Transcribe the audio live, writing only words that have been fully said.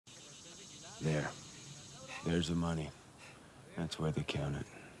There's the money. That's where they count it.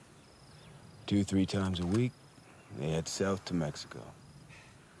 2-3 times a week, they head south to Mexico.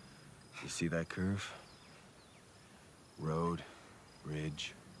 You see that curve? Road,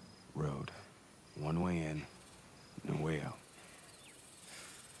 ridge, road. One way in, no way out.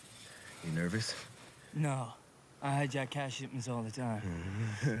 You nervous? No. I hijack cash shipments all the time.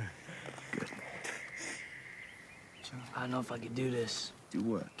 Good. I don't know if I could do this. Do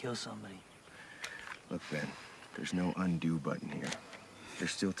what? Kill somebody. Look, Ben, there's no undo button here.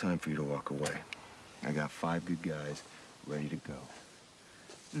 There's still time for you to walk away. I got 5 good guys ready to go.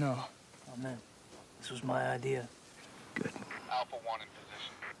 No. Oh, man. This was my idea. Good. Alpha 1 in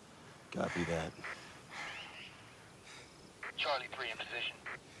position. Copy that. Charlie 3 in position.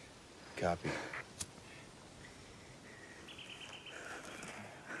 Copy.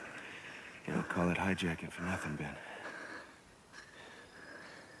 You don't call it hijacking for nothing, Ben.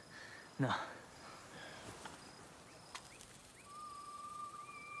 No.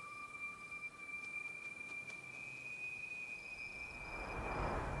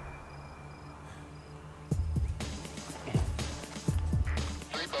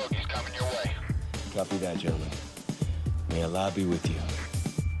 Three bogeys coming your way. Copy that, gentlemen. May Allah be with you.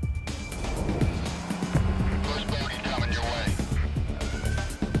 First bogey coming your way.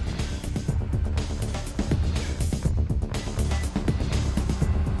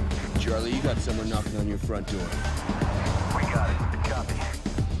 Charlie, you got someone knocking on your front door. We got it. Copy.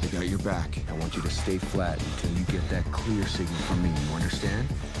 I got your back. I want you to stay flat until you get that clear signal from me. You understand?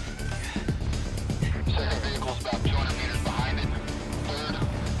 Second vehicle's about 200 meters behind it. Third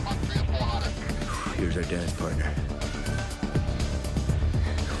on 3 or 400. Here's our dance partner.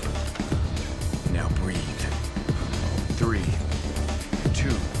 Now breathe. 3, 2,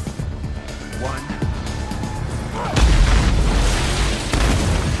 1.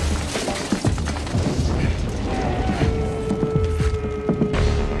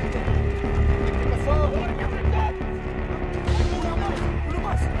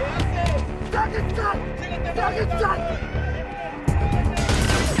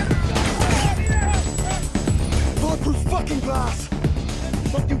 Bulletproof fucking glass!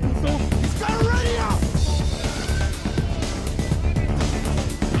 Fuck you, Buzo! He's got a radio!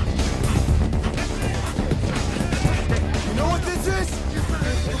 You know what this is?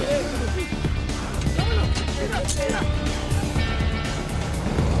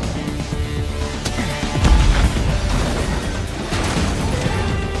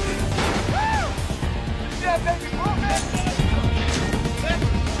 Yeah, baby, move it!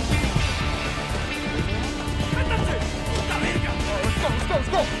 Let's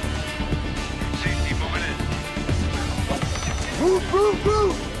go! Safety moving in. Move!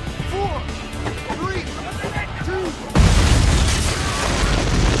 4, 3, 2.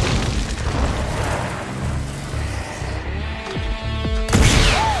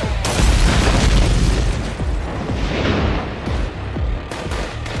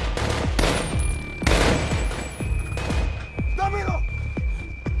 ¡Dámelo!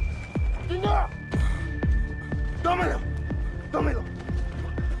 ¡Dinero! ¡Dámelo!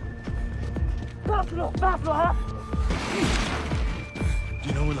 Huh? Do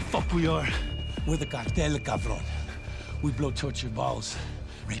you know where the fuck we are? We're the Cartel, cabrón. We blow torch your balls,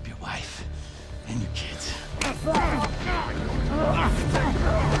 rape your wife, and your kids.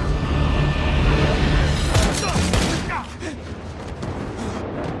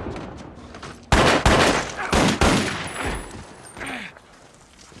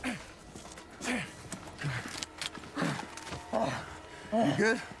 You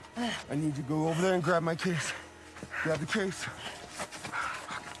good? I need you to go over there and grab my case. Grab the case.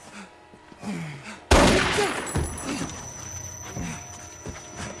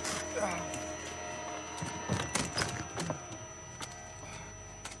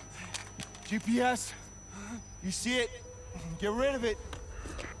 GPS, you see it? Get rid of it.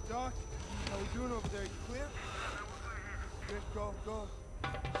 Doc, how we doing over there? You clear? Good, go.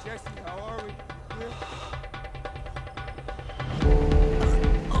 Jesse, how are we? Clear?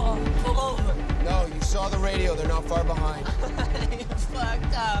 Pull over. No, you saw the radio. They're not far behind. You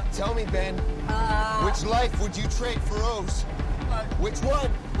fucked up. Tell me, Ben, which life would you trade for O's? Which one?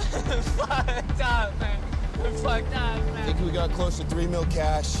 Fucked up, man. We're fucked up, I man. think we got close to 3 mil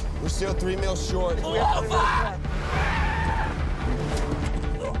cash. We're still 3 mil short. If we have to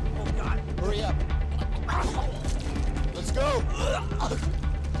hurry up. Let's go.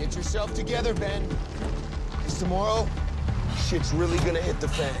 Get yourself together, Ben. 'Cause tomorrow, shit's really gonna hit the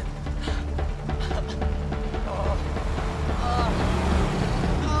fan.